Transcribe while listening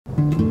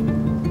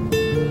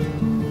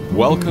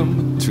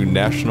Welcome to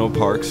National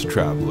Parks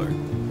Traveler,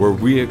 where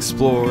we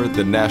explore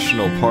the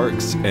national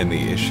parks and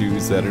the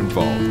issues that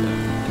involve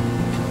them.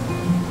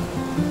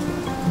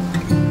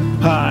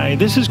 Hi,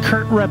 this is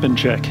Kurt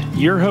Repenchek,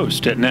 your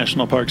host at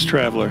National Parks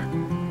Traveler.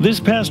 This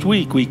past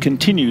week, we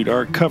continued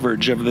our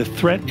coverage of the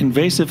threat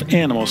invasive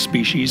animal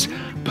species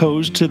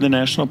posed to the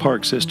national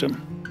park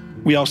system.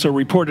 We also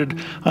reported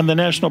on the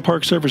National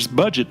Park Service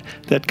budget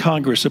that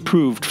Congress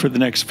approved for the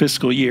next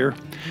fiscal year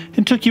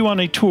and took you on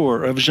a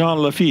tour of Jean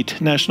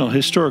Lafitte National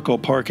Historical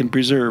Park and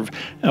Preserve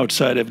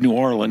outside of New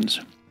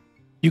Orleans.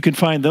 You can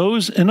find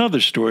those and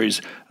other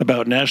stories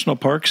about national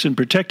parks and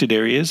protected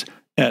areas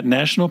at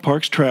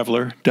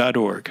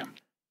nationalparkstraveler.org.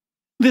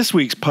 This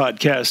week's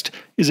podcast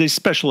is a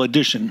special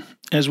edition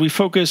as we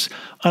focus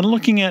on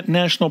looking at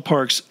national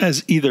parks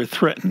as either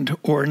threatened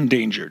or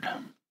endangered.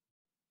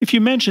 If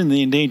you mention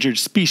the Endangered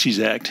Species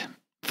Act,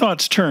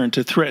 thoughts turn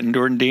to threatened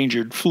or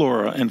endangered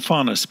flora and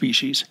fauna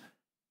species.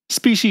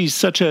 Species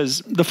such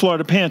as the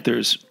Florida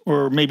panthers,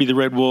 or maybe the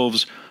red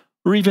wolves,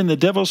 or even the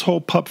devil's hole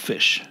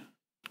pupfish,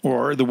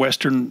 or the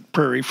western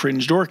prairie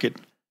fringed orchid.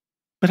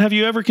 But have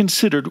you ever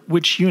considered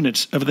which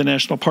units of the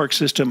national park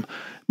system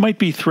might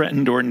be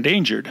threatened or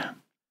endangered?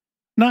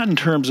 Not in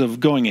terms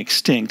of going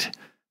extinct,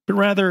 but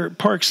rather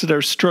parks that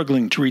are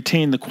struggling to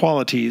retain the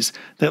qualities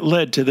that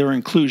led to their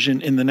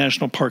inclusion in the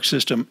national park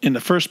system in the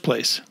first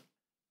place.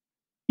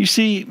 You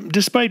see,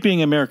 despite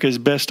being America's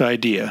best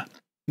idea,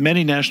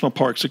 many national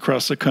parks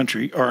across the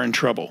country are in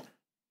trouble.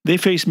 They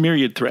face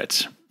myriad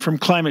threats, from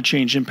climate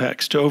change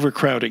impacts to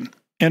overcrowding,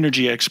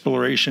 energy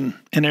exploration,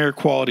 and air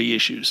quality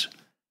issues.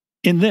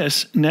 In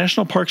this,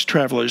 National Parks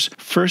Traveler's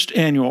first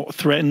annual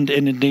Threatened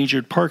and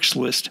Endangered Parks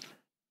list,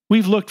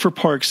 we've looked for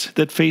parks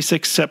that face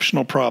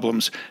exceptional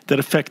problems that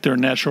affect their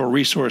natural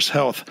resource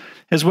health,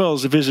 as well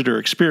as the visitor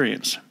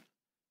experience.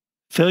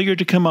 Failure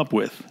to come up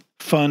with,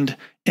 fund,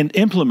 and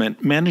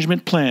implement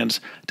management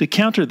plans to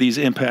counter these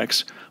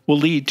impacts will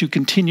lead to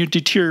continued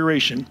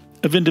deterioration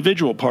of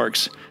individual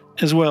parks,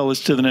 as well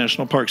as to the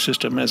national park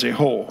system as a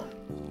whole.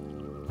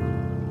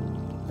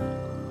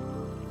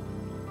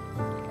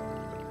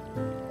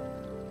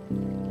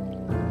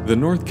 The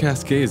North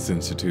Cascades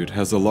Institute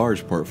has a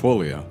large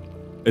portfolio.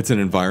 It's an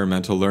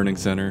environmental learning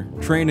center,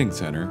 training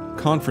center,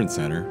 conference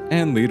center,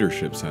 and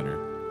leadership center,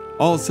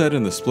 all set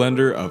in the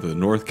splendor of the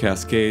North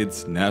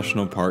Cascades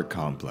National Park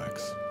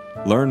Complex.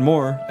 Learn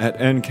more at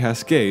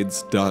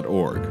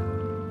ncascades.org.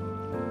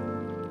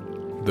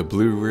 The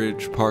Blue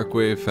Ridge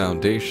Parkway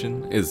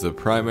Foundation is the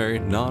primary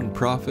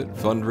nonprofit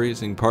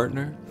fundraising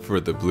partner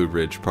for the Blue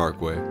Ridge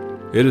Parkway.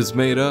 It is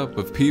made up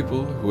of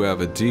people who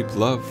have a deep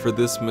love for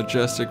this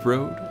majestic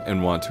road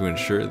and want to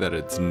ensure that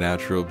its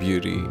natural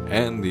beauty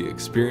and the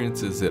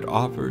experiences it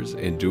offers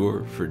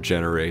endure for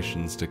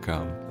generations to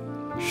come.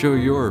 Show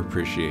your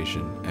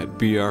appreciation at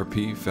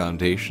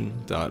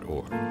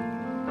brpfoundation.org.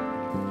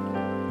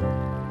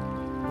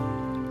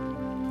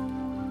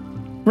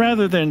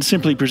 Rather than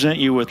simply present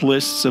you with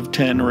lists of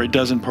 10 or a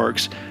dozen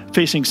parks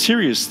facing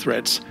serious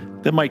threats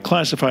that might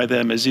classify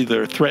them as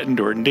either threatened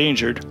or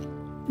endangered,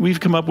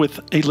 we've come up with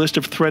a list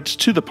of threats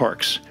to the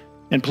parks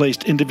and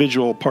placed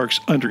individual parks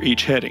under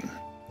each heading.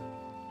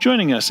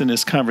 Joining us in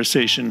this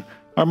conversation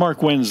are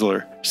Mark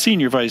Wenzler,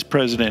 Senior Vice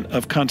President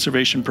of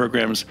Conservation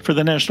Programs for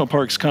the National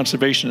Parks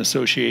Conservation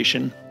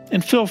Association,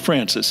 and Phil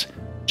Francis,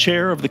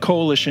 Chair of the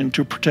Coalition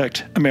to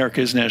Protect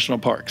America's National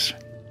Parks.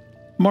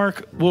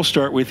 Mark, we'll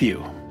start with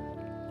you.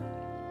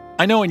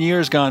 I know in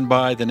years gone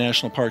by, the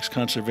National Parks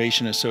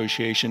Conservation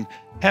Association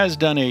has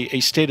done a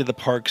State of the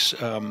Parks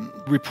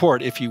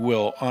report, if you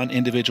will, on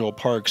individual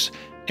parks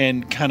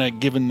and kind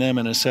of given them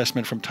an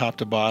assessment from top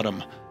to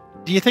bottom.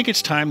 Do you think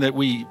it's time that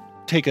we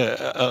take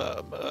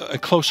a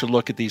closer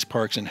look at these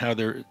parks and how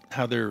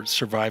they're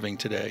surviving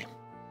today?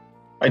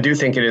 I do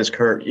think it is,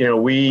 Kurt.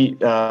 We,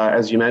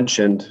 as you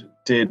mentioned,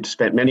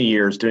 spent many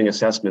years doing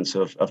assessments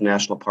of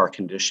national park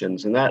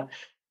conditions, and that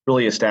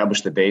really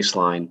established the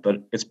baseline.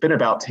 But it's been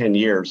about 10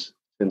 years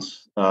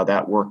since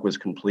that work was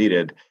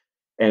completed.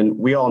 And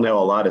we all know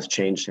a lot has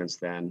changed since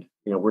then.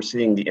 We're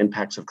seeing the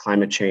impacts of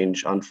climate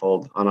change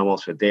unfold on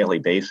almost a daily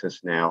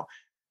basis now.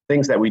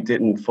 Things that we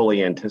didn't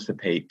fully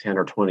anticipate 10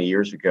 or 20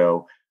 years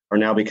ago are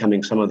now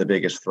becoming some of the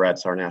biggest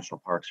threats our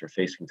national parks are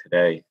facing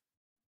today.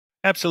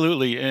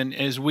 Absolutely. And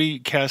as we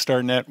cast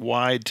our net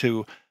wide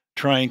to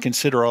try and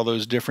consider all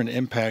those different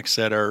impacts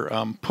that are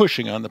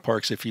pushing on the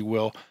parks, if you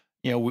will,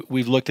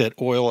 we've looked at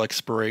oil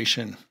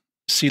exploration,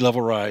 sea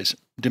level rise,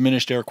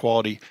 diminished air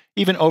quality,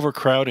 even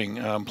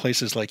overcrowding,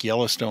 places like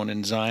Yellowstone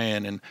and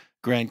Zion and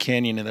Grand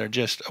Canyon, and they're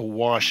just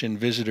awash in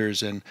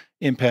visitors and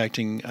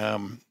impacting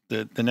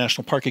the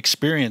national park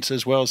experience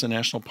as well as the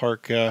national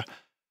park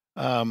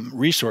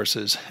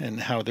resources and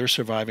how they're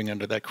surviving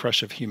under that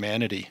crush of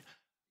humanity.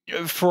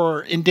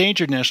 For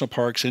endangered national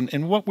parks,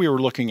 and what we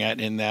were looking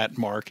at in that,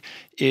 Mark,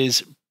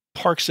 is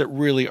parks that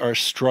really are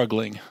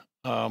struggling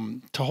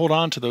to hold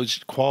on to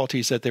those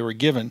qualities that they were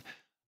given.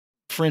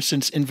 For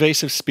instance,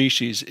 invasive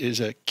species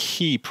is a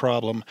key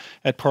problem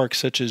at parks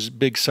such as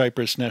Big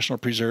Cypress National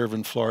Preserve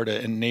in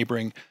Florida and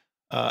neighboring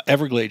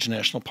Everglades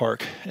National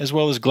Park, as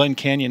well as Glen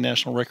Canyon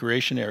National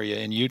Recreation Area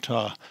in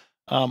Utah.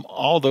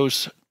 All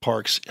those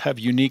parks have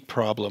unique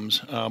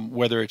problems,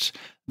 whether it's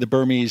the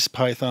Burmese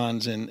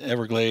pythons in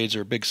Everglades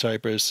or big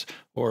cypress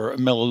or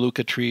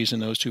melaleuca trees in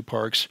those two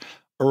parks,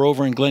 or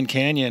over in Glen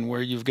Canyon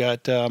where you've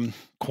got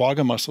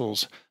quagga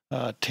mussels,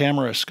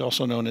 tamarisk,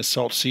 also known as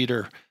salt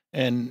cedar,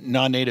 and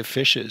non-native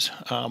fishes.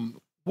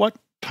 What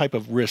type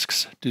of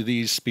risks do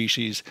these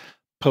species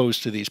pose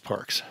to these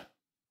parks?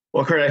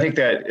 Well, Kurt, I think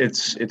that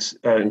it's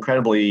an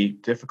incredibly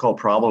difficult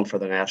problem for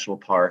the national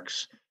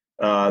parks.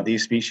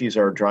 These species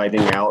are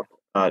driving out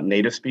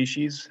native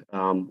species,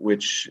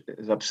 which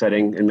is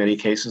upsetting in many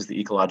cases the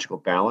ecological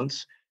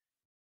balance.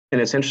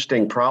 And it's an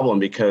interesting problem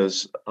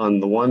because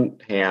on the one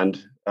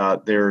hand,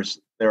 there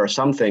are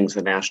some things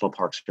the National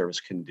Park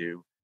Service can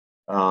do,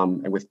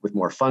 and with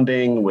more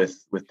funding,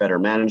 with better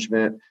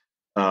management.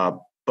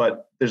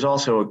 But there's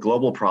also a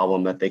global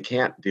problem that they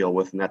can't deal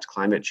with, and that's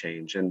climate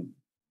change. And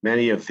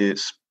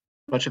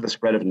much of the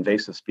spread of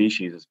invasive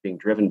species is being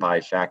driven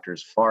by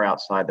factors far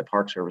outside the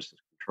Park Service's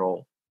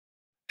control.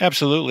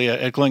 Absolutely.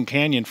 At Glen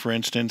Canyon, for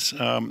instance,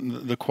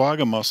 the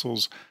quagga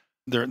mussels,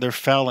 they're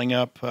fouling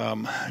up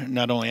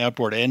not only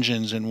outboard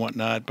engines and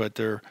whatnot, but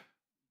they're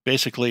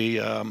basically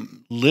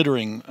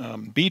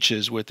littering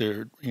beaches with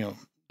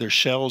their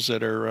shells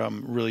that are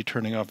really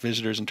turning off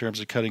visitors in terms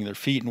of cutting their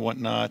feet and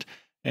whatnot.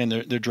 And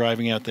they're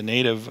driving out the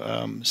native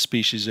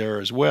species there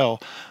as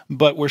well.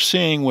 But we're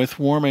seeing with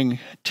warming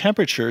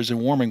temperatures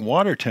and warming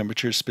water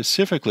temperatures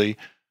specifically,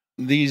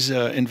 these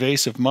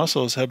invasive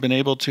mussels have been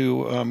able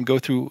to go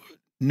through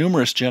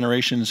numerous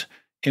generations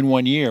in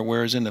 1 year,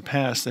 whereas in the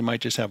past they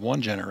might just have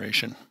one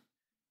generation.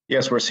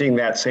 Yes, we're seeing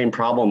that same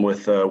problem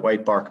with the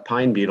white bark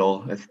pine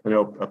beetle. I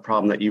know a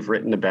problem that you've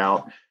written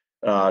about,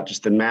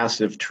 just the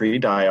massive tree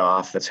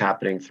die-off that's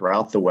happening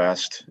throughout the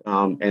West.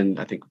 And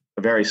I think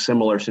a very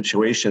similar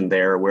situation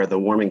there where the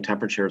warming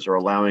temperatures are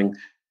allowing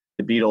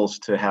the beetles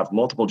to have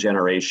multiple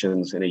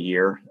generations in a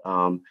year,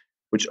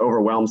 which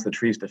overwhelms the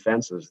tree's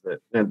defenses.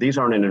 These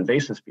aren't an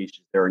invasive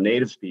species, they're a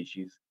native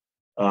species,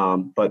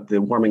 but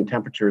the warming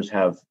temperatures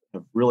have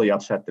really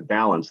upset the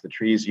balance. The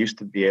trees used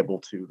to be able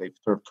to, they've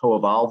sort of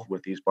co-evolved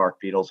with these bark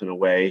beetles in a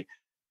way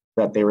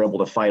that they were able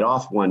to fight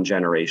off one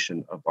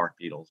generation of bark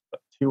beetles,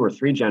 but 2 or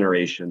 3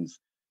 generations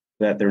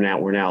that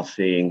we're now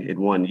seeing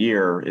in 1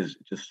 year is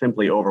just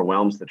simply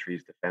overwhelms the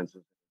tree's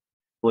defenses,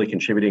 really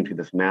contributing to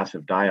this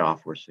massive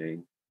die-off we're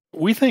seeing.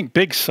 We think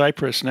Big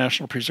Cypress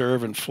National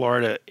Preserve in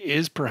Florida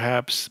is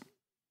perhaps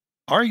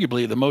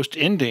arguably the most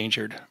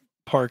endangered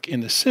park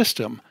in the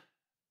system.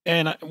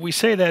 And we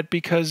say that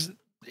because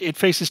it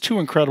faces two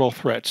incredible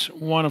threats.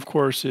 One, of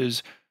course,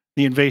 is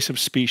the invasive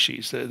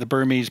species, the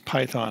Burmese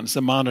pythons,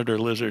 the monitor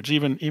lizards,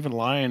 even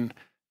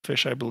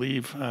lionfish, I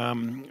believe,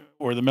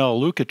 or the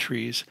melaleuca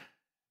trees.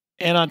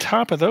 And on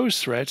top of those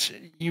threats,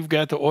 you've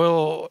got the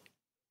oil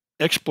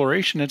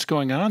exploration that's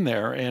going on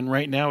there. And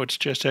right now it's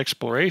just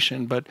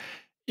exploration. But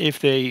if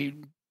they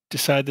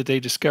decide that they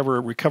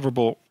discover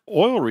recoverable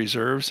oil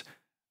reserves,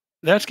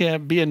 that's going to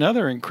be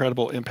another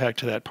incredible impact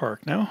to that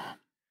park, no?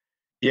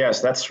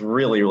 Yes, that's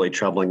really, really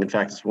troubling. In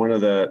fact, it's one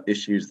of the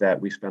issues that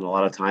we spend a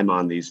lot of time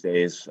on these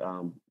days,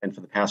 and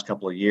for the past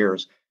couple of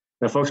years.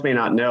 Now, folks may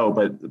not know,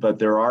 but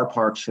there are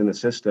parks in the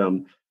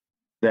system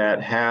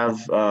that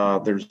have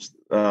there's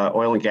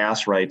oil and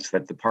gas rights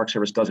that the Park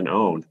Service doesn't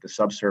own, the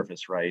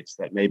subsurface rights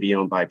that may be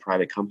owned by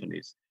private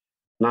companies.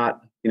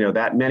 Not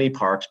that many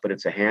parks, but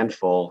it's a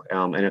handful,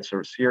 and it's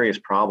a serious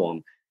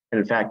problem. And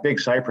in fact,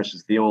 Big Cypress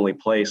is the only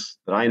place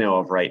that I know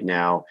of right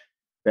now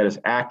that is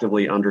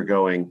actively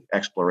undergoing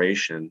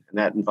exploration, and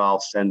that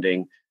involves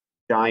sending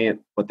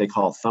giant, what they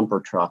call thumper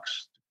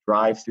trucks, to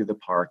drive through the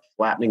park,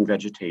 flattening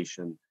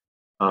vegetation,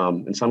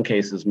 in some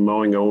cases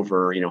mowing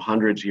over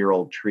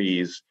hundreds-year-old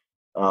trees,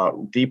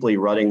 deeply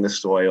rutting the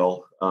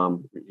soil.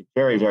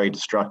 Very, very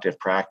destructive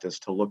practice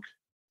to look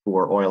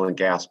for oil and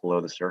gas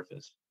below the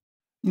surface.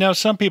 Now,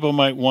 some people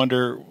might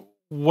wonder,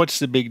 what's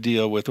the big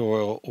deal with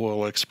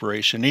oil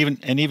exploration,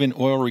 even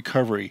oil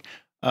recovery?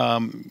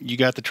 You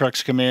got the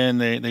trucks come in,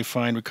 they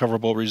find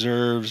recoverable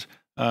reserves,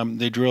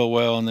 they drill a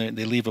well, and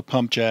they leave a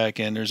pump jack,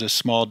 and there's a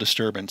small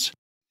disturbance.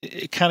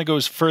 It kind of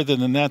goes further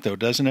than that, though,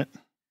 doesn't it?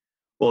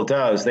 Well, it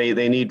does.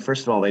 They need,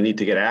 first of all, they need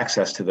to get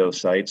access to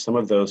those sites. Some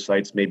of those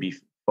sites may be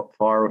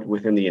far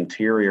within the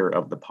interior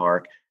of the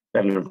park.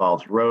 That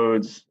involves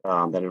roads,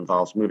 that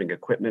involves moving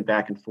equipment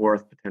back and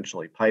forth,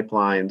 potentially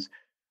pipelines.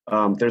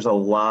 There's a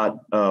lot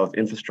of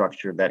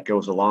infrastructure that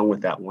goes along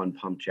with that one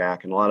pump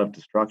jack, and a lot of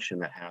destruction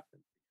that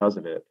happens because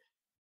of it.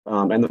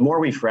 And the more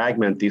we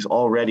fragment these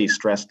already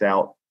stressed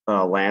out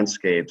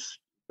landscapes,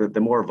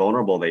 the more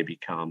vulnerable they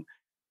become.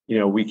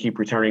 We keep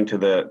returning to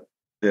the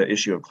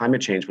issue of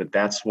climate change, but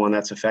that's one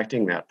that's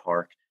affecting that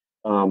park.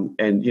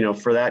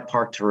 And for that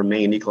park to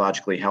remain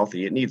ecologically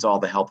healthy, it needs all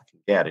the help it can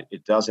get.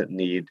 It doesn't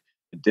need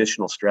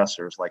additional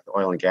stressors like the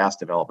oil and gas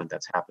development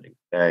that's happening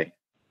today.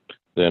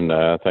 Then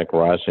I think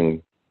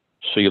rising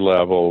sea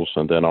levels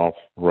and then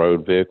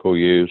off-road vehicle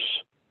use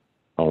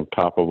on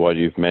top of what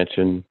you've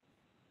mentioned,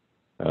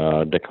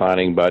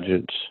 declining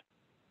budgets.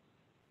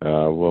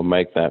 will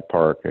make that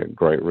park at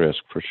great risk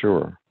for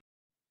sure.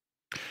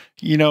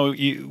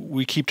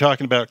 We keep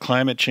talking about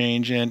climate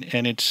change, and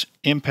its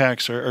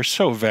impacts are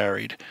so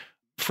varied.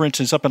 For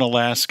instance, up in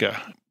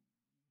Alaska,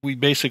 we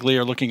basically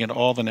are looking at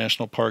all the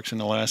national parks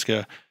in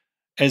Alaska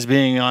as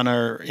being on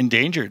our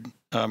endangered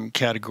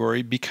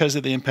category because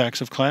of the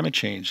impacts of climate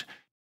change.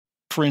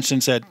 For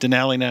instance, at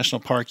Denali National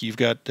Park, you've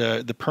got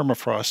the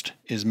permafrost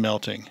is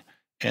melting,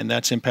 and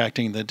that's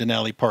impacting the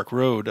Denali Park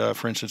Road,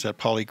 for instance, at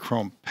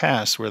Polychrome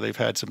Pass, where they've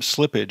had some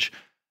slippage.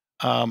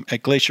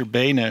 At Glacier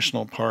Bay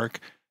National Park,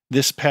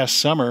 this past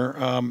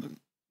summer,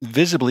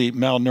 visibly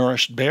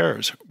malnourished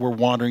bears were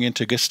wandering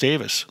into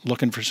Gustavus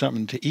looking for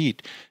something to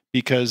eat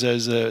because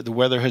as the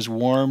weather has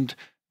warmed,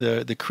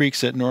 the creeks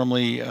that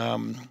normally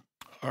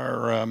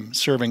are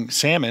serving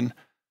salmon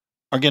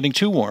are getting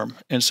too warm.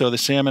 And so the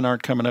salmon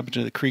aren't coming up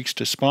into the creeks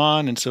to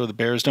spawn, and so the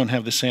bears don't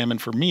have the salmon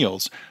for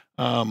meals.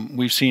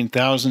 We've seen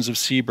thousands of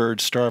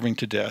seabirds starving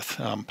to death,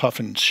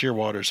 puffins,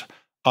 shearwaters,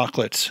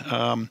 auklets.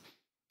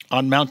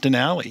 On Mount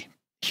Denali,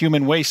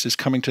 human waste is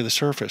coming to the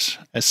surface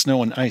as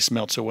snow and ice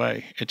melts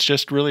away. It's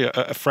just really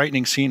a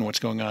frightening scene what's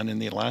going on in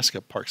the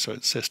Alaska park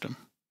system.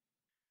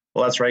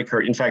 Well, that's right,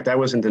 Kurt. In fact, I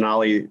was in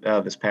Denali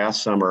this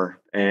past summer,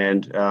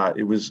 and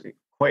it was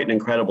quite an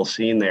incredible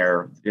scene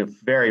there.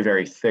 Very,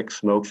 very thick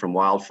smoke from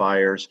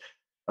wildfires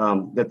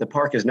that the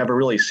park has never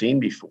really seen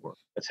before.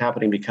 It's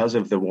happening because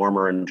of the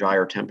warmer and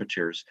drier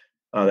temperatures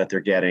that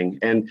they're getting.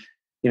 And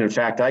in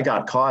fact, I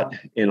got caught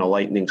in a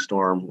lightning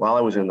storm while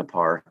I was in the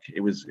park. It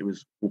was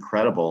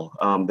incredible.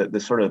 The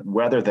sort of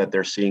weather that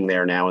they're seeing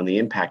there now and the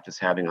impact it's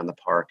having on the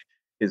park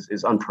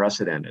is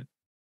unprecedented.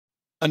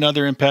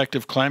 Another impact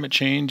of climate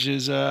change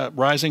is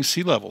rising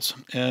sea levels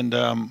and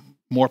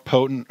more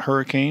potent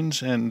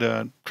hurricanes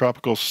and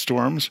tropical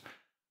storms.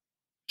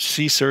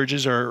 Sea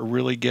surges are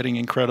really getting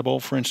incredible.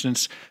 For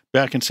instance,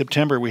 back in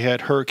September, we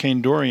had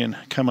Hurricane Dorian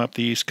come up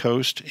the East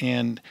Coast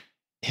and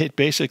it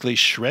basically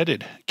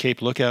shredded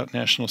Cape Lookout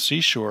National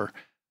Seashore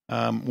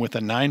with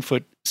a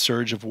 9-foot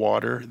surge of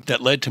water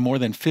that led to more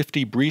than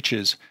 50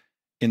 breaches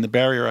in the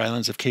barrier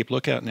islands of Cape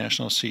Lookout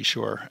National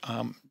Seashore.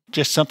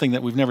 Just something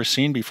that we've never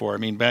seen before. I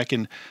mean, back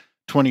in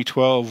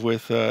 2012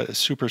 with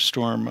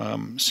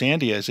Superstorm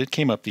Sandy, as it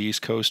came up the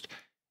East Coast,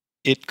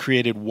 it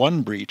created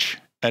one breach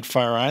at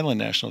Fire Island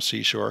National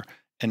Seashore.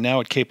 And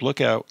now at Cape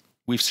Lookout,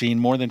 we've seen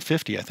more than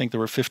 50. I think there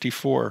were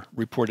 54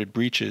 reported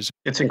breaches.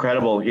 It's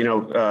incredible.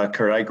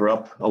 Kurt, I grew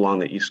up along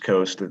the East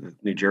Coast, the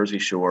New Jersey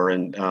shore,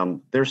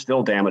 and there's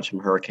still damage from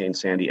Hurricane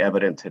Sandy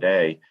evident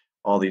today,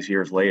 all these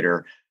years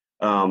later.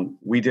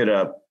 We did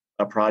a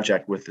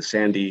project with the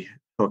Sandy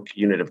Hook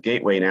unit of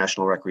Gateway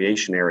National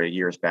Recreation Area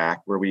years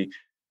back, where we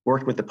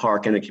worked with the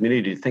park and the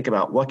community to think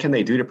about what can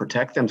they do to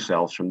protect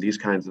themselves from these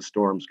kinds of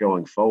storms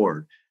going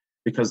forward,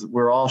 because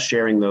we're all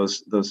sharing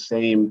those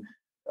same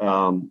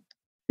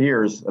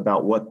fears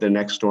about what the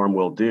next storm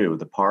will do,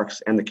 the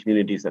parks and the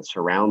communities that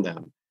surround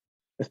them,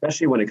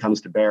 especially when it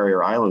comes to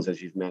barrier islands,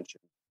 as you've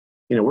mentioned.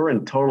 We're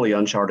in totally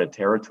uncharted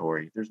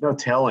territory. There's no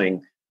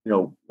telling,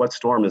 what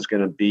storm is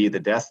going to be the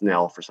death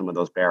knell for some of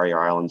those barrier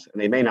islands, and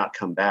they may not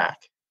come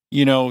back.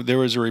 There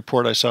was a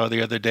report I saw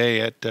the other day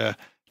at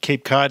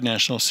Cape Cod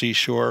National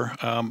Seashore.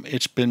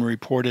 It's been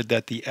reported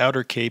that the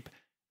outer Cape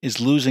is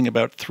losing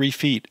about 3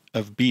 feet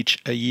of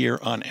beach a year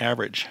on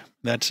average.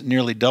 That's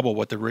nearly double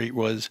what the rate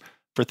was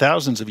for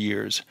thousands of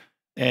years.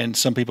 And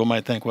some people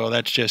might think, well,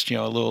 that's just,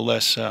 a little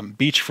less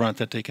beachfront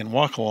that they can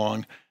walk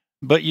along.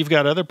 But you've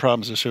got other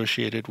problems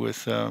associated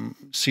with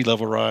sea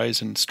level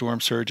rise and storm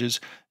surges.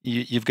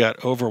 You've got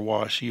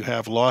overwash. You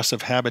have loss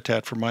of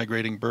habitat for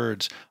migrating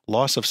birds,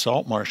 loss of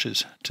salt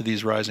marshes to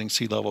these rising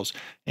sea levels.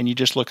 And you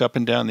just look up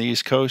and down the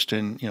East Coast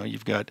and,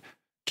 you've got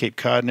Cape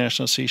Cod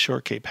National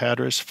Seashore, Cape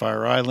Hatteras,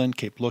 Fire Island,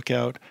 Cape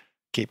Lookout,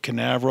 Cape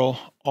Canaveral,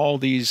 all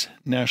these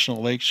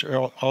national lakes,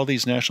 all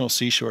these national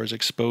seashores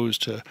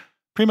exposed to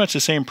pretty much the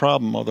same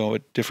problem, although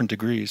at different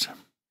degrees.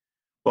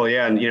 Well,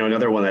 yeah, and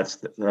another one that's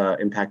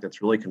impact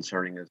that's really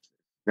concerning is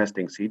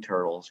nesting sea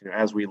turtles.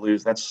 As we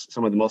lose, that's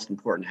some of the most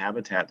important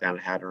habitat down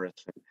at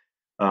Hatteras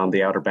and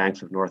the Outer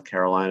Banks of North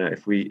Carolina.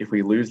 If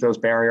we lose those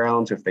barrier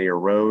islands, if they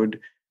erode,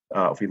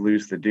 if we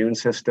lose the dune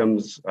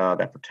systems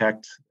that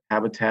protect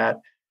habitat,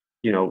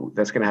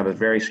 that's going to have a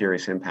very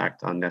serious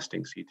impact on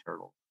nesting sea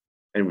turtles.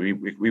 And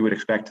we would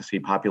expect to see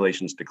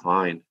populations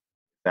decline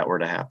if that were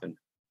to happen.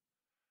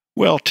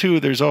 Well,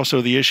 too, there's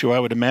also the issue, I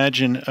would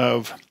imagine,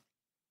 of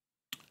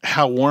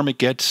how warm it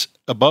gets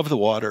above the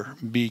water,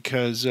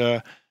 because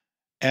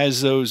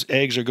as those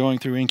eggs are going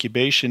through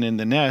incubation in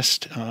the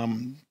nest,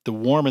 the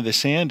warmer the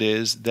sand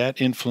is,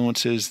 that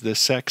influences the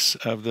sex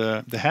of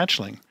the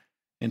hatchling.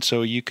 And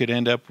so you could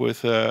end up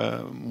with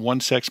one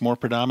sex more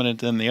predominant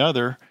than the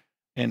other.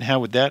 And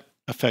how would that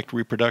affect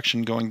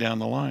reproduction going down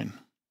the line?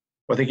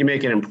 Well, I think you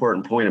make an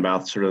important point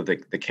about sort of the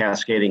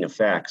cascading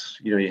effects.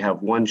 You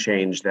have one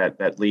change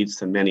that leads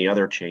to many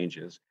other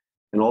changes.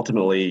 And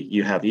ultimately,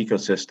 you have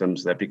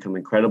ecosystems that become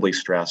incredibly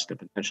stressed and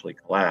potentially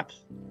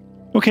collapse.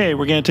 Okay,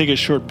 we're going to take a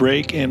short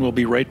break, and we'll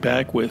be right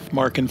back with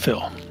Mark and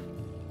Phil.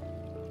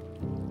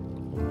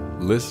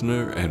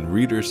 listener, and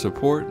reader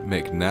support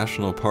make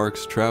National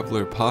Parks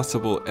Traveler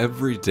possible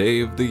every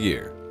day of the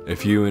year.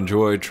 If you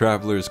enjoy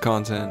Traveler's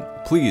content,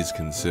 please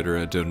consider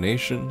a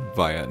donation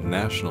via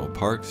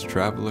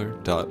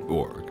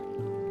nationalparkstraveler.org.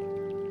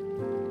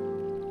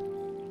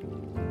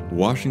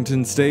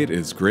 Washington State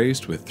is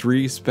graced with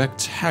 3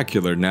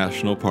 spectacular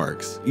national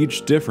parks,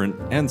 each different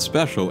and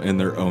special in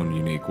their own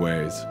unique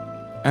ways.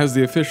 As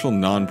the official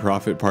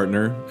nonprofit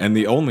partner and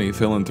the only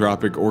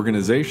philanthropic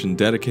organization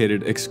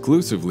dedicated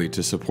exclusively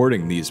to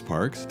supporting these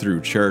parks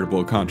through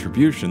charitable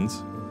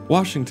contributions,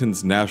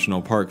 Washington's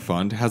National Park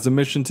Fund has a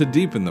mission to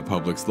deepen the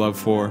public's love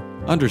for,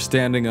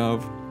 understanding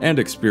of, and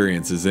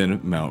experiences in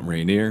Mount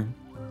Rainier,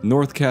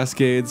 North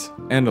Cascades,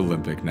 and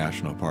Olympic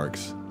National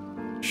Parks.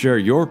 Share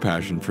your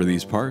passion for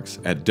these parks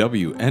at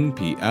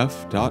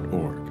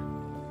WNPF.org.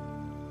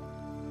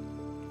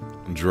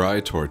 Dry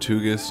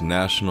Tortugas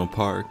National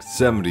Park,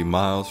 70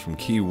 miles from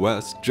Key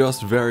West,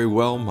 just very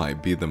well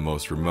might be the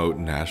most remote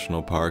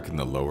national park in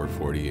the lower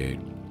 48.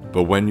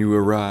 But when you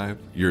arrive,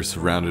 you're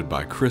surrounded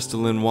by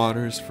crystalline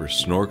waters for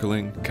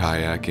snorkeling,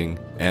 kayaking,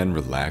 and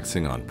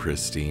relaxing on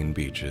pristine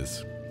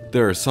beaches.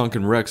 There are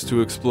sunken wrecks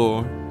to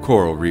explore,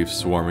 coral reefs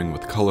swarming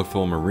with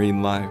colorful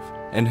marine life,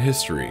 and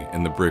history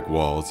in the brick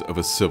walls of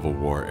a Civil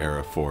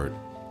War-era fort.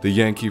 The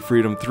Yankee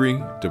Freedom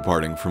 3,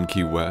 departing from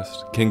Key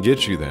West, can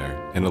get you there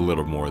in a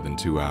little more than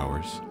 2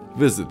 hours.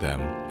 Visit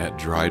them at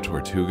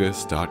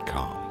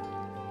drytortugas.com.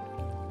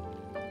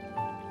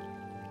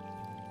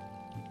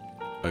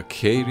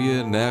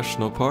 Acadia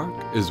National Park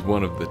is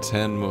one of the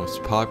 10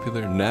 most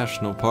popular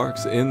national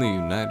parks in the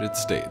United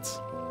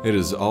States. It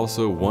is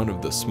also one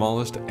of the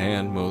smallest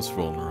and most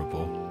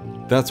vulnerable.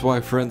 That's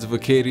why Friends of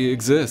Acadia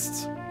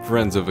exists.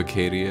 Friends of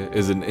Acadia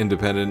is an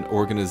independent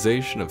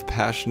organization of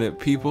passionate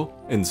people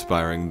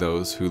inspiring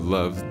those who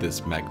love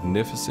this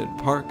magnificent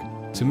park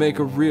to make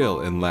a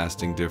real and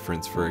lasting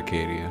difference for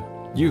Acadia.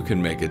 You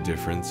can make a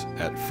difference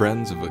at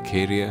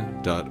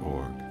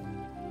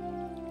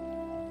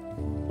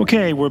friendsofacadia.org.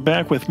 Okay, we're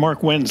back with Mark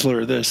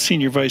Wenzler, the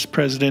Senior Vice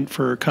President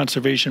for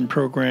Conservation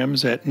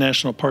Programs at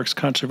National Parks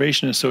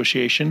Conservation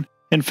Association,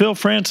 and Phil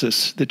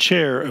Francis, the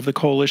Chair of the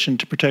Coalition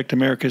to Protect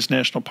America's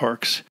National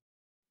Parks.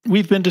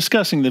 We've been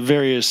discussing the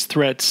various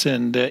threats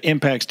and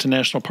impacts to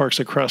national parks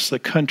across the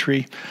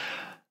country.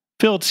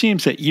 Phil, it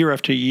seems that year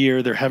after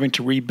year they're having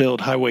to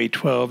rebuild Highway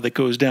 12 that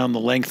goes down the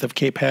length of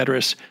Cape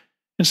Hatteras.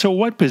 And so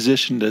what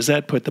position does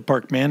that put the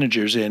park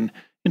managers in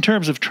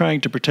terms of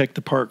trying to protect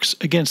the parks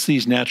against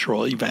these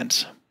natural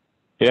events?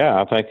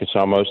 Yeah, I think it's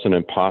almost an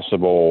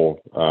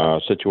impossible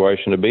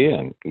situation to be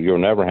in. You'll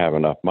never have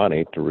enough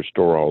money to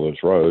restore all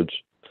those roads,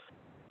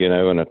 in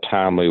a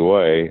timely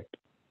way.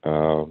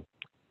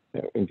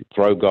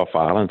 Throw Gulf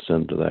Islands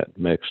into that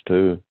mix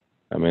too.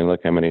 I mean,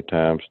 look how many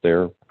times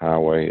their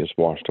highway is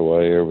washed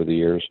away over the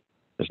years.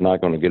 It's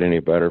not going to get any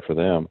better for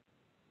them.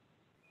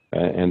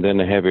 And then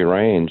the heavy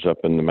rains up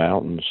in the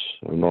mountains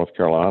of North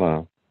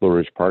Carolina. Blue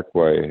Ridge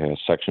Parkway has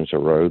sections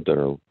of road that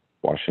are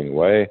washing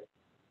away.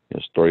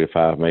 It's $3 to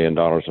 $5 million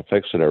to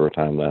fix it every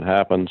time that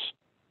happens.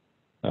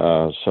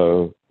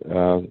 So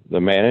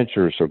the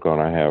managers are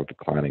going to have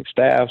declining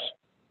staffs,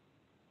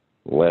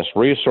 less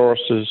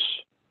resources,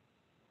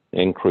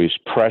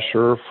 increased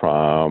pressure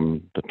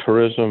from the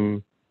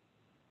tourism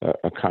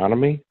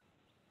economy,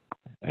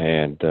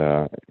 and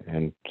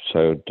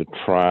so to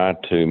try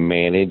to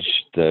manage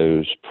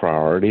those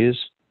priorities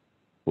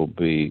will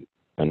be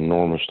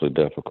enormously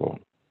difficult.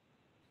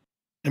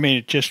 I mean,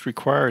 it just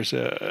requires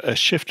a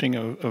shifting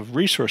of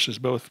resources,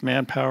 both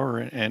manpower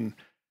and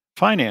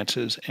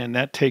finances, and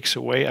that takes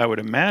away, I would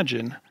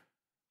imagine,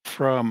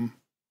 from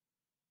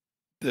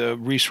the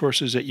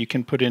resources that you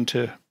can put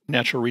into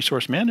natural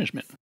resource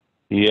management.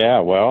 Yeah,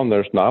 well,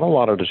 there's not a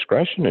lot of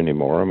discretion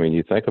anymore. I mean,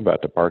 you think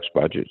about the parks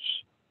budgets.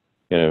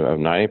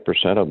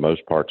 90% of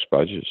most parks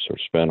budgets are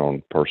spent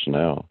on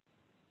personnel.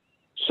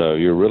 So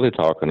you're really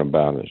talking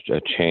about a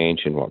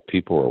change in what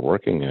people are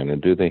working in,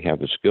 and do they have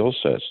the skill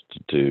sets to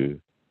do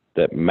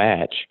that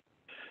match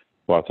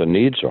what the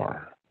needs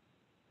are?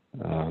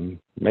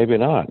 Maybe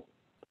not.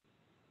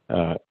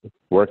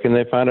 Where can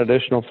they find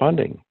additional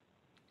funding?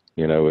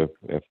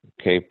 If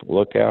Cape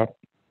Lookout,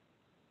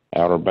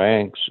 Outer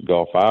Banks,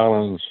 Gulf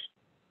Islands,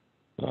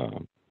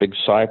 Big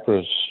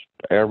Cypress,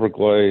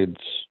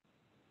 Everglades,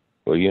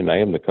 well, you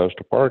name the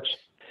coastal parks,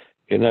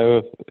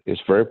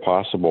 it's very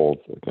possible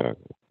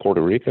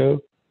Puerto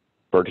Rico,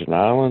 Virgin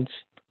Islands,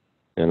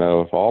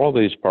 if all of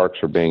these parks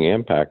are being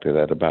impacted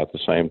at about the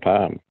same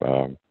time,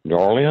 New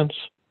Orleans,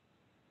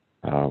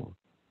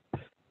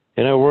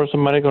 where's the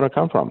money going to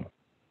come from?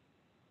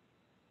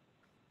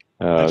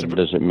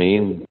 Does it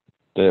mean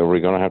that we're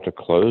going to have to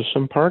close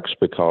some parks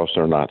because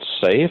they're not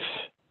safe?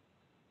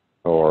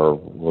 Or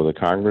will the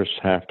Congress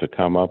have to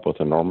come up with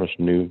enormous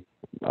new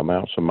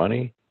amounts of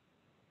money?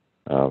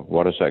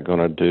 What is that going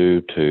to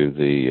do to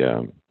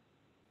the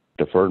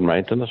deferred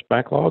maintenance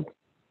backlog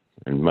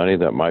and money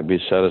that might be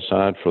set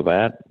aside for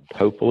that,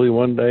 hopefully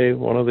one day,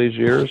 one of these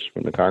years,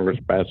 when the Congress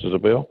passes a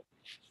bill?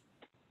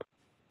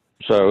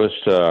 So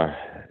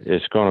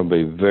it's going to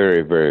be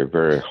very, very,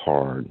 very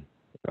hard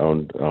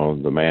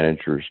on the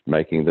managers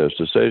making those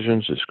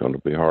decisions. It's going to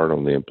be hard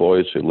on the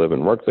employees who live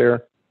and work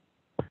there.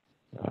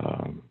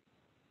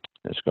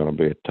 It's going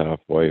to be a tough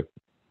way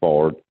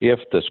forward if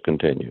this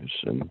continues,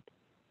 and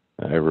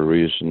every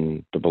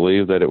reason to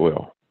believe that it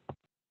will.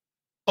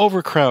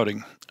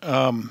 Overcrowding.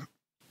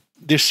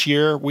 This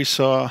year we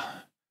saw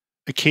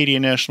Acadia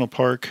National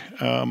Park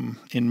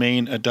in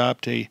Maine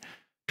adopt a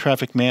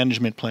traffic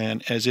management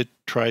plan as it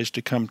tries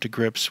to come to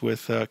grips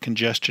with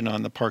congestion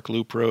on the Park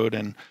Loop Road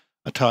and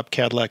atop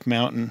Cadillac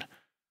Mountain.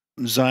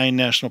 Zion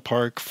National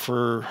Park,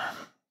 for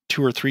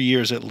 2 or 3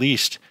 years at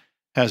least,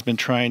 has been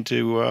trying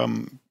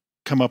to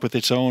come up with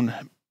its own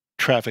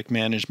traffic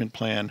management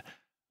plan.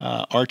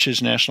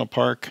 Arches National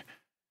Park,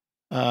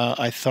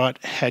 I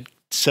thought, had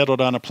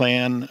settled on a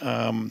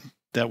plan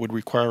that would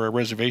require a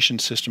reservation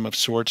system of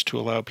sorts to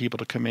allow people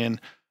to come in,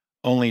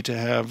 only to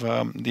have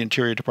the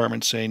Interior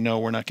Department say, no,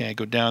 we're not going to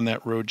go down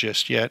that road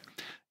just yet.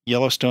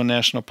 Yellowstone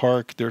National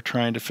Park, they're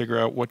trying to figure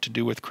out what to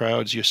do with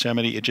crowds.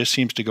 Yosemite, it just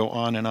seems to go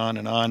on and on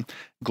and on.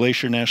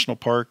 Glacier National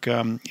Park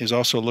is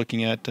also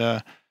looking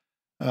at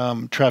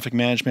traffic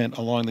management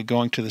along the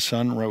Going to the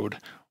Sun Road.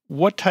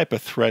 What type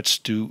of threats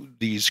do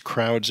these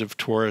crowds of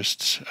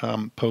tourists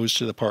pose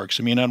to the parks?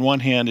 I mean, on one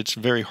hand, it's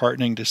very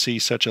heartening to see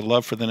such a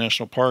love for the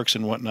national parks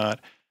and whatnot,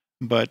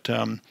 but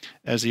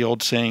as the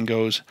old saying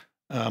goes,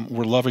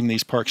 we're loving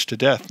these parks to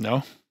death,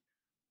 no?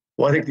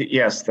 Well, I think that,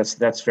 yes,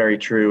 that's very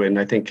true. And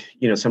I think,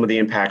 some of the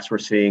impacts we're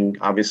seeing,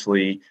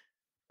 obviously,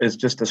 is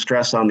just the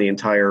stress on the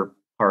entire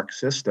park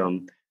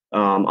system,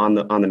 on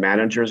the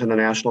managers in the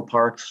national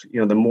parks.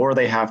 The more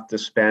they have to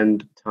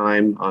spend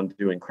time on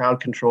doing crowd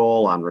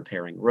control, on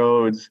repairing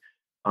roads,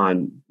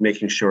 on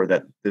making sure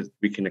that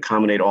we can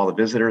accommodate all the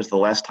visitors, the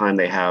less time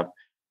they have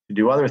to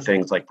do other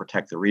things like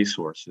protect the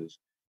resources.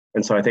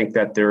 And so I think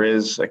that there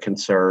is a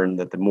concern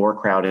that the more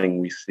crowding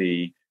we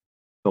see,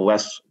 the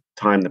less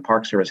time the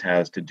Park Service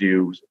has to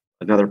do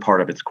another part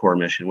of its core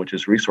mission, which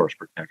is resource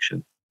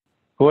protection.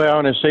 Well,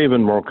 and it's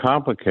even more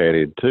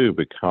complicated, too,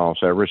 because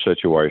every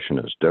situation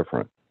is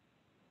different.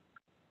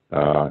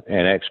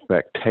 And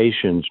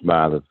expectations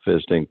by the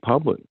visiting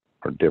public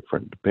are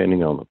different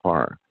depending on the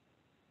park.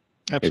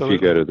 Absolutely.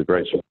 If you go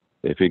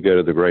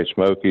to the Great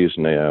Smokies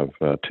and they have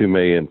 2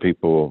 million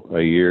people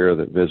a year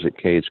that visit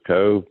Cades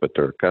Cove, but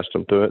they're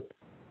accustomed to it,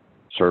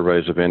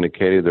 surveys have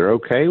indicated they're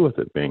okay with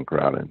it being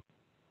crowded.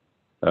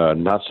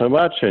 Not so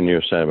much in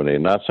Yosemite,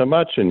 not so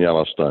much in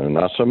Yellowstone,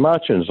 not so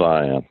much in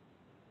Zion.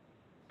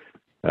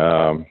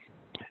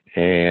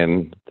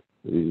 And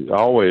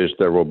always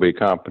there will be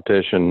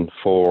competition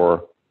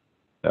for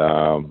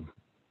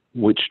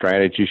which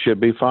strategy should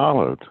be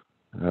followed.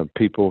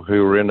 People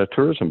who are in the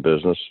tourism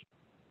business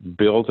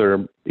build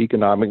their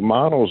economic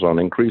models on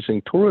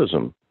increasing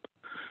tourism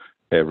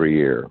every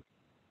year,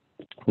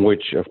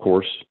 which, of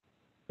course,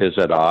 is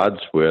at odds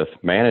with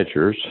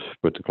managers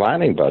with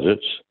declining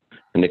budgets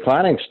and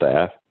declining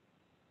staff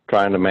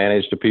trying to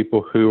manage the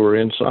people who are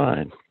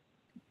inside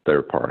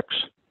their parks.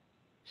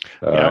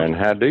 And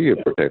how do you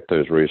protect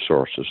those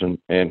resources?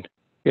 And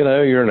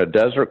you're in a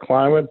desert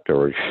climate,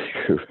 or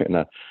you're in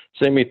a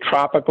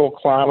semi-tropical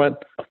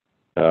climate,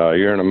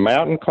 you're in a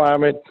mountain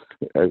climate.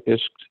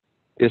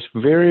 It's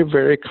very,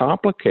 very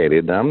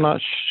complicated. I'm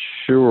not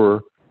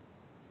sure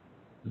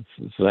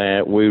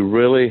that we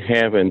really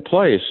have in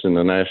place in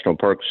the National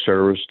Park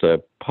Service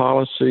the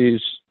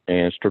policies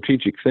and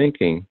strategic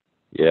thinking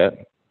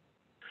yet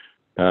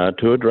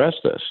to address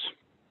this.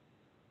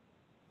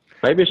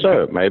 Maybe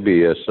so.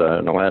 Maybe it's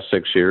in the last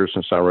 6 years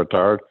since I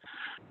retired,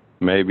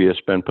 maybe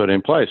it's been put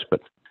in place,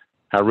 but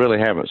I really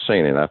haven't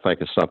seen it. I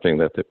think it's something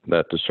that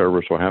the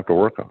service will have to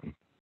work on.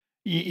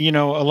 A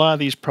lot of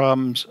these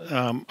problems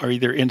are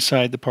either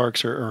inside the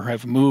parks or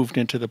have moved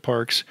into the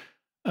parks.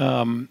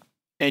 And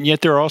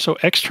yet there are also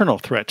external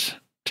threats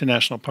to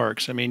national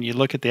parks. I mean, you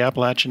look at the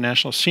Appalachian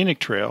National Scenic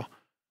Trail,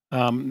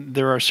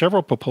 there are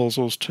several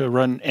proposals to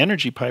run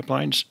energy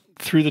pipelines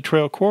through the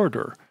trail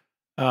corridor.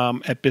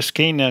 At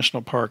Biscayne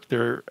National Park,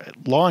 there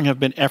long have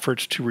been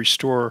efforts to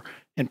restore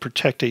and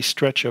protect a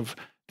stretch of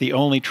the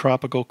only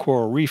tropical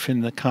coral reef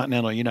in the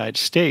continental United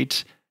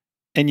States,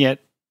 and yet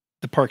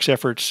the park's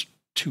efforts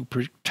to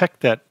protect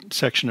that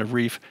section of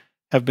reef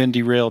have been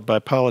derailed by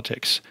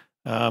politics.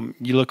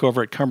 You look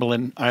over at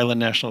Cumberland Island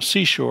National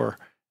Seashore,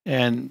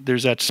 and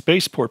there's that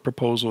spaceport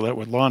proposal that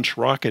would launch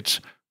rockets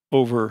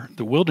over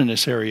the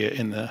wilderness area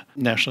in the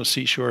National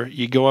Seashore.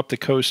 You go up the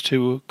coast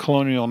to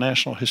Colonial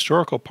National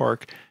Historical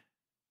Park,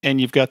 and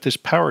you've got this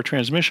power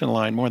transmission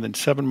line more than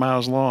 7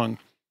 miles long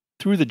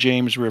through the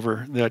James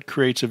River that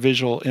creates a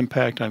visual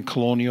impact on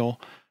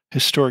Colonial,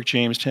 historic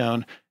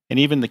Jamestown, and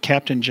even the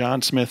Captain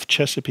John Smith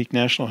Chesapeake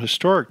National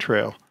Historic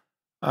Trail.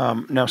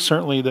 Now,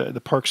 certainly the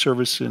Park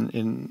Service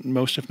in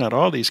most, if not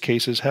all these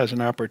cases, has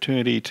an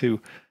opportunity to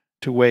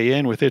weigh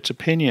in with its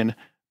opinion,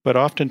 but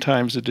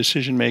oftentimes the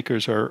decision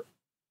makers are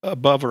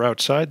above or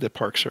outside the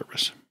Park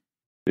Service.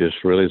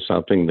 It's really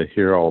something to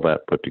hear all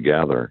that put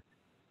together.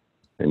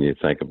 And you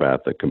think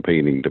about the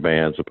competing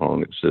demands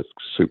upon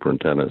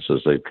superintendents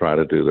as they try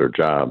to do their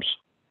jobs.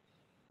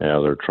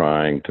 how they're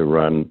trying to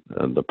run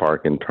the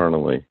park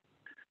internally,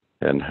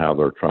 and how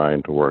they're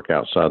trying to work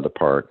outside the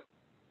park,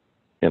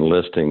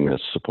 enlisting the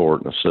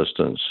support and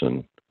assistance,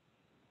 and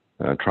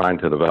trying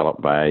to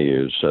develop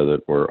values so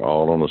that we're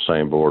all on the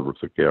same board with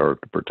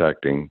regard to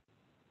protecting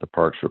the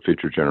parks for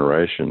future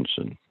generations,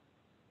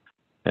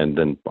 and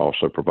then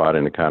also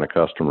providing the kind of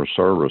customer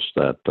service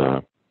that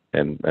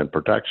and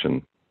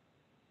protection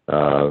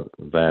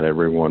that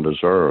everyone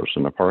deserves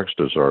and the parks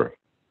deserve.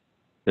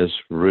 It's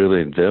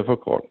really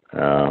difficult.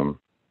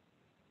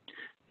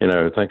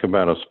 Think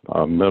about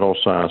a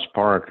middle-sized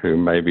park who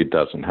maybe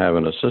doesn't have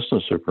an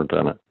assistant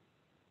superintendent.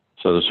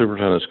 So the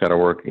superintendent's got to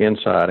work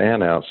inside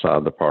and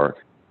outside the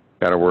park,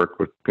 got to work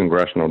with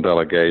congressional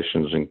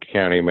delegations and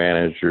county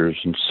managers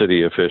and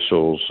city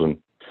officials. And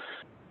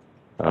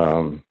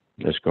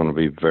it's going to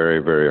be very,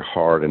 very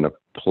hard in the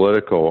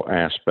political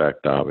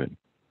aspect of it.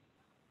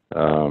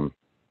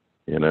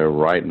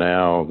 Right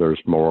now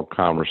there's more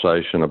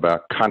conversation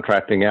about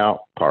contracting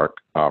out park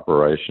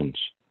operations.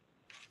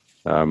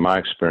 My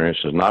experience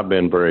has not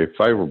been very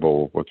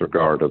favorable with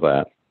regard to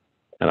that.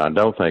 And I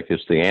don't think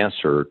it's the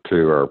answer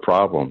to our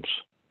problems.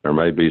 There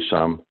may be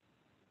some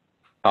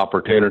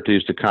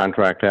opportunities to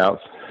contract out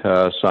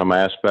some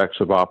aspects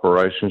of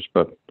operations,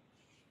 but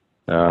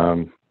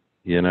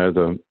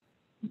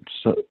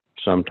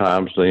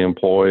sometimes the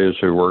employees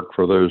who work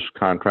for those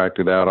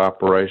contracted out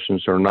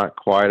operations are not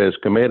quite as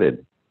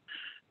committed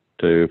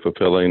to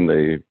fulfilling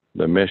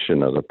the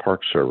mission of the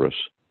Park Service.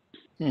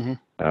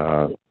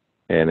 Mm-hmm.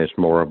 And it's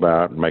more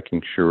about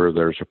making sure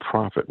there's a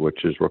profit,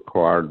 which is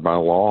required by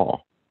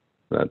law,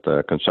 that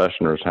the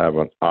concessioners have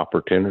an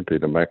opportunity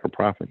to make a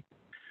profit.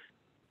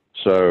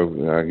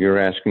 So you're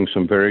asking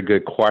some very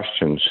good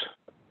questions,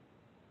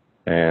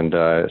 and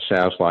it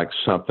sounds like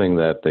something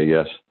that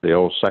the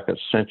old Second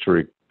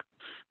Century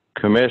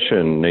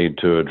Commission need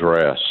to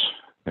address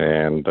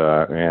and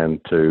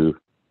to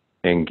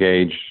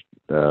engage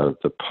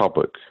the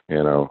public,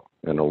 in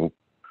a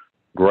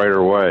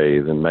greater way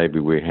than maybe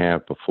we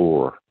have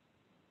before.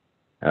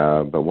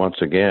 But once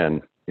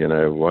again,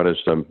 what is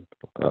the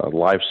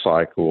life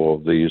cycle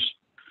of these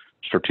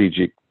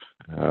strategic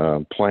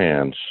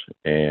plans,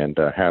 and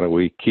how do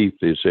we keep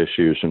these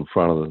issues in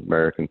front of the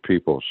American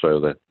people so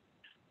that,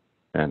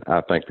 and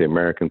I think the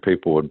American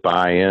people would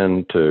buy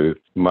into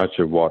much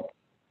of what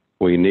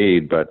we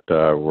need, but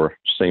we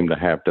seem to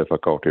have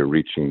difficulty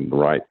reaching the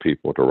right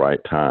people at the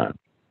right time.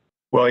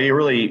 Well, you're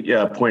really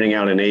pointing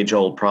out an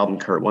age-old problem,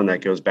 Kurt, one that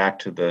goes back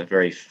to the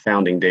very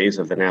founding days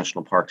of the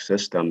national park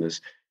system,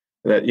 is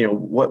that,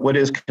 what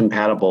is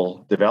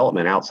compatible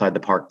development outside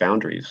the park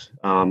boundaries?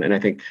 And I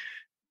think,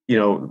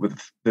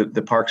 with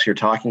the parks you're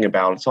talking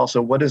about, it's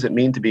also, what does it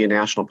mean to be a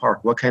national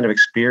park? What kind of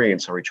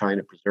experience are we trying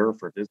to preserve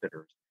for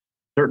visitors?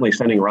 Certainly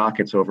sending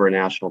rockets over a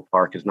national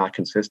park is not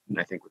consistent,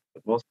 I think, with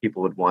what most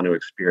people would want to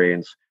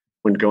experience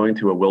when going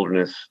to a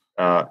wilderness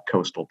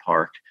coastal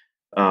park.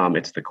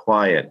 It's the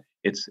quiet,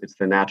 it's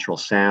the natural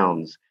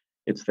sounds,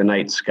 it's the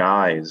night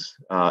skies,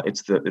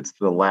 it's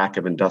the lack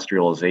of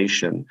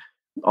industrialization.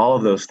 All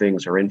of those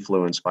things are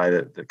influenced by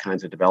the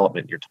kinds of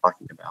development you're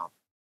talking about.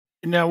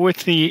 Now,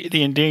 with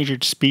the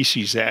Endangered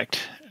Species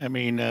Act, I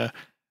mean,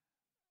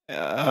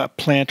 a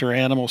plant or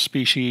animal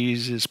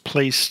species is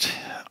placed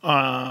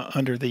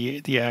under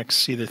the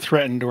Act's either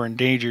threatened or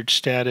endangered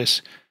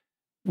status,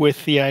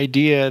 with the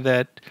idea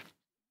that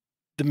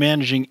the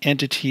managing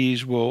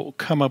entities will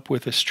come up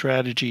with a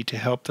strategy to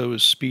help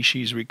those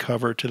species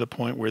recover to the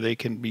point where they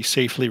can be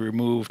safely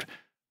removed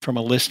from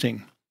a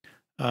listing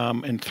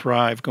and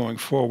thrive going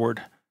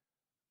forward.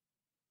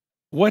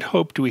 What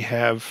hope do we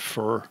have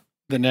for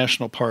the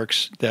national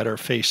parks that are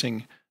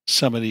facing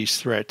some of these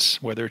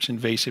threats, whether it's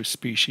invasive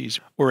species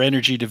or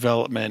energy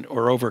development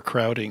or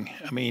overcrowding?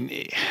 I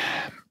mean,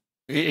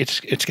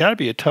 it's got to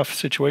be a tough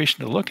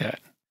situation to look at.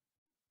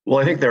 Well,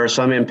 I think there are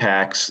some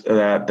impacts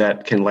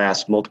that can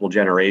last multiple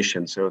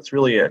generations. So it's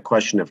really a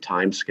question of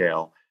time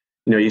scale.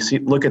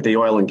 Look at the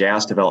oil and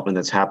gas development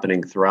that's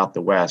happening throughout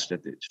the West.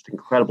 It's just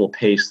incredible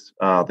pace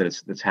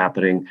that's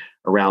happening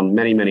around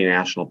many, many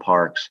national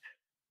parks.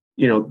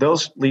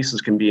 Those leases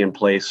can be in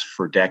place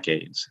for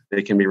decades.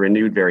 They can be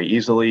renewed very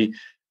easily.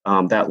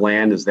 That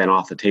land is then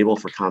off the table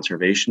for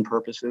conservation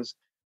purposes.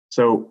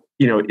 So,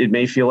 it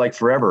may feel like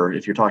forever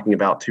if you're talking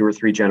about 2 or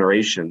 3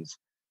 generations.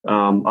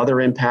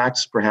 Other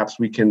impacts, perhaps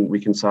we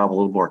can solve a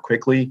little more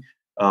quickly.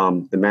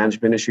 The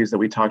management issues that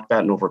we talked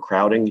about and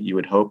overcrowding, you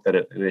would hope that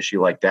an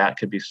issue like that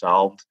could be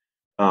solved,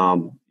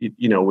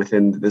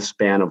 within the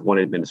span of one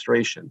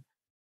administration.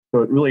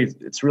 So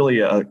it's really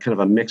a kind of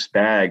a mixed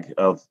bag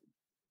of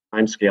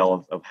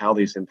timescale of how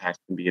these impacts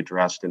can be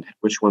addressed and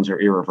which ones are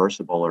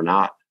irreversible or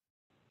not.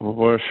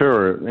 Well,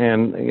 sure,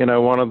 and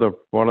one of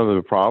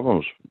the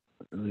problems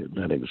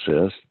that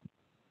exists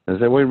is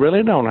that we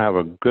really don't have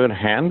a good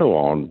handle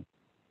on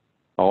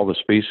all the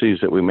species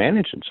that we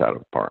manage inside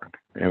of a park,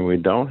 and we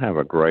don't have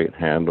a great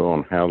handle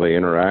on how they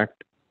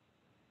interact.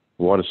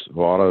 What is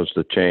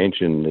the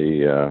change in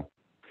the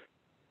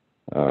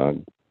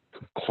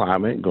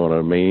climate going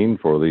to mean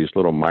for these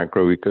little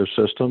micro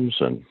ecosystems,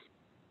 and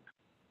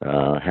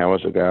How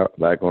is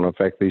that going to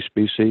affect these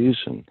species,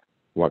 and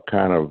what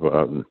kind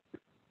of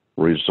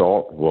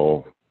result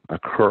will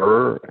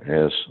occur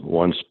as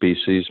one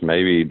species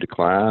maybe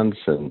declines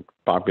in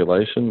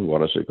population?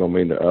 What is it going to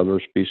mean to other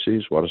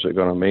species? What is it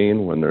going to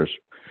mean when there's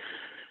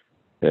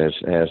as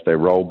they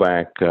roll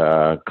back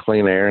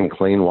clean air and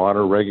clean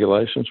water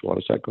regulations? What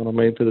is that going to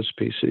mean to the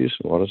species?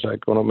 What is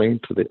that going to mean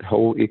to the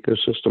whole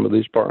ecosystem of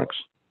these parks?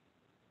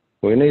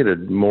 We need a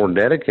more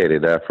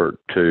dedicated effort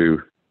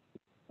to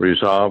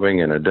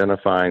resolving and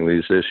identifying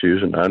these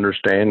issues and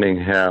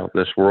understanding how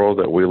this world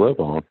that we live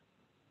on.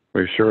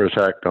 We sure as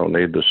heck don't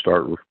need to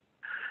start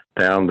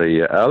down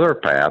the other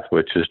path,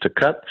 which is to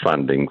cut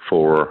funding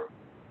for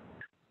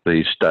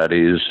these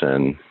studies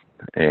and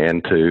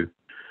to,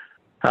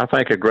 I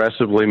think,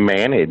 aggressively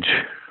manage,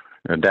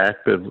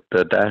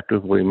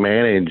 adaptively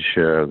manage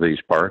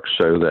these parks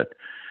so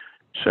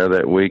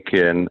that we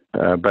can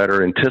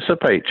better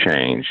anticipate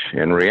change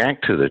and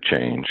react to the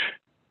change.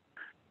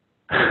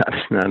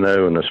 I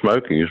know in the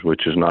Smokies,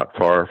 which is not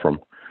far from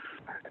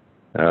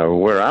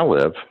where I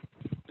live,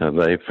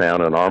 they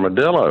found an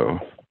armadillo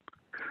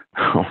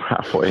on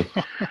Highway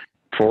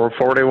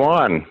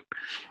 441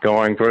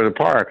 going through the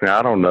park. Now,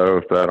 I don't know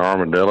if that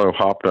armadillo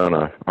hopped on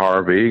a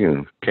RV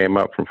and came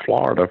up from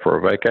Florida for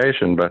a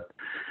vacation, but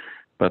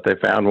they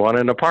found one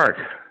in the park.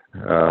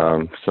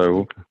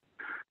 So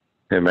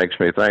it makes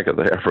me think of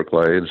the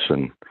Everglades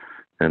and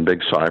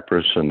big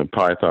cypress and the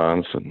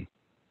pythons and,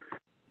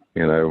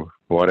 you know,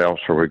 what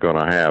else are we going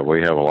to have?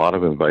 We have a lot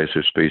of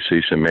invasive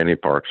species in many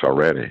parks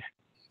already.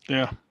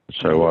 Yeah.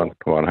 So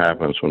what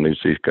happens when these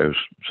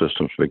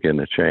ecosystems begin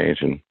to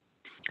change, and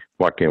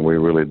what can we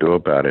really do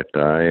about it?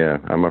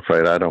 I'm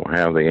afraid I don't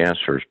have the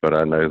answers, but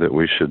I know that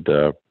we should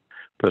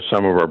put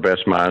some of our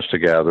best minds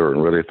together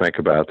and really think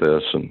about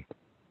this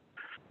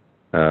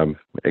and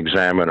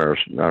examine our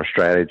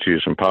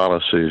strategies and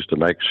policies to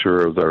make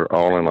sure they're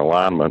all in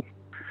alignment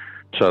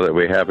so that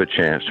we have a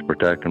chance to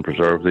protect and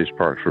preserve these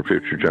parks for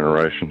future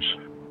generations.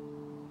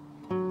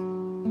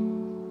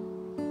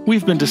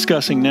 We've been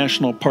discussing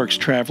National Parks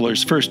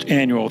Traveler's first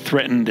annual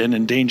Threatened and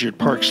Endangered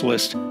Parks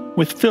list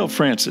with Phil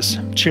Francis,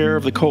 chair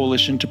of the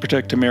Coalition to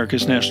Protect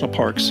America's National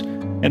Parks,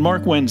 and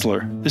Mark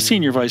Wenzler, the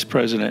senior vice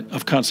president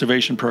of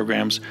conservation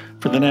programs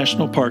for the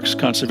National Parks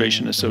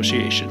Conservation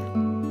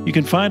Association. You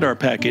can find our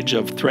package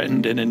of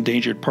Threatened and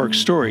Endangered Park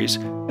stories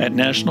at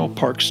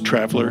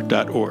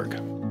nationalparkstraveler.org.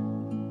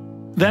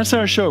 That's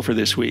our show for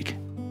this week.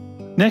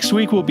 Next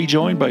week, we'll be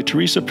joined by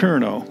Teresa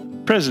Perno,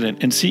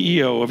 President and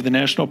CEO of the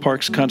National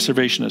Parks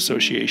Conservation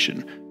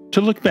Association,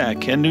 to look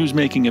back at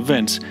news-making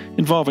events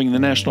involving the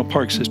national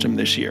park system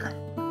this year.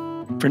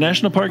 For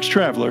National Parks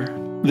Traveler,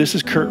 this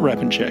is Kurt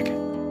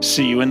Repenchek.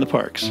 See you in the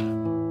parks.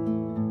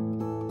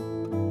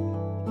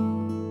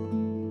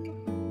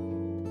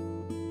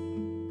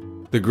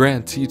 The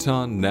Grand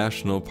Teton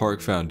National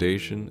Park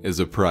Foundation is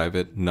a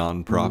private,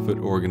 non-profit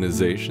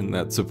organization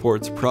that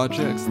supports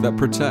projects that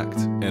protect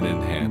and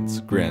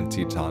enhance Grand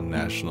Teton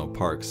National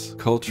Park's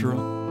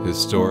cultural,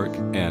 historic,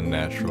 and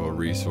natural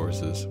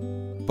resources.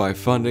 By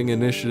funding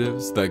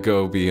initiatives that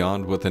go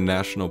beyond what the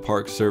National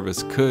Park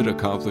Service could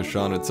accomplish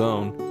on its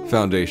own,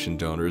 foundation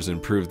donors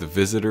improve the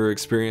visitor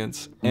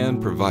experience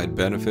and provide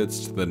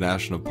benefits to the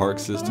national park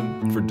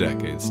system for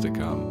decades to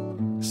come.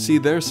 See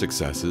their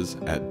successes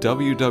at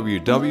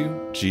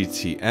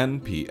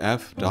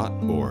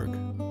www.gtnpf.org.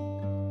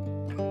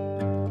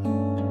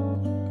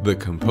 The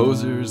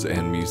composers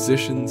and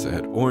musicians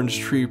at Orange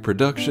Tree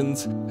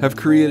Productions have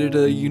created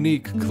a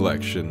unique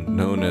collection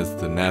known as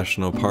the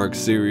National Park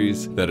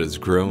Series that has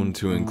grown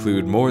to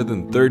include more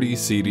than 30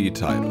 CD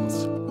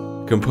titles.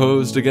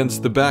 Composed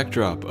against the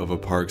backdrop of a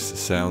park's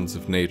sounds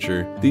of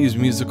nature, these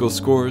musical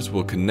scores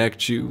will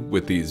connect you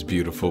with these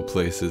beautiful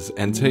places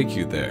and take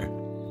you there,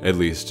 at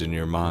least in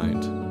your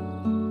mind.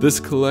 This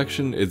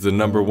collection is the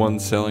 #1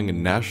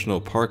 selling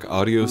national park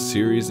audio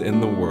series in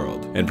the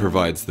world and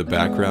provides the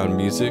background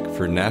music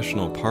for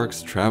National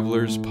Parks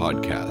Travelers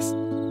podcast.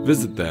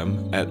 Visit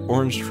them at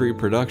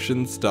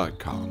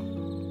orangetreeproductions.com.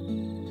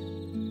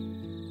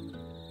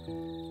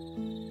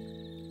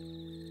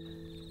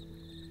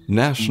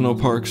 National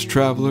Parks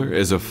Traveler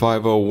is a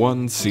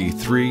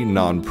 501c3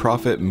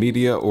 nonprofit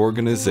media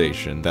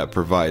organization that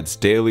provides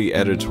daily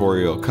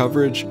editorial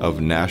coverage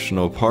of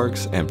national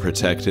parks and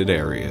protected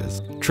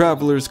areas.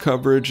 Traveler's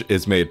coverage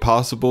is made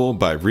possible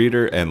by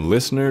reader and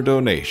listener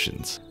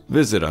donations.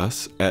 Visit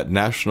us at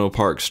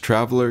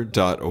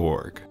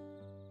nationalparkstraveler.org.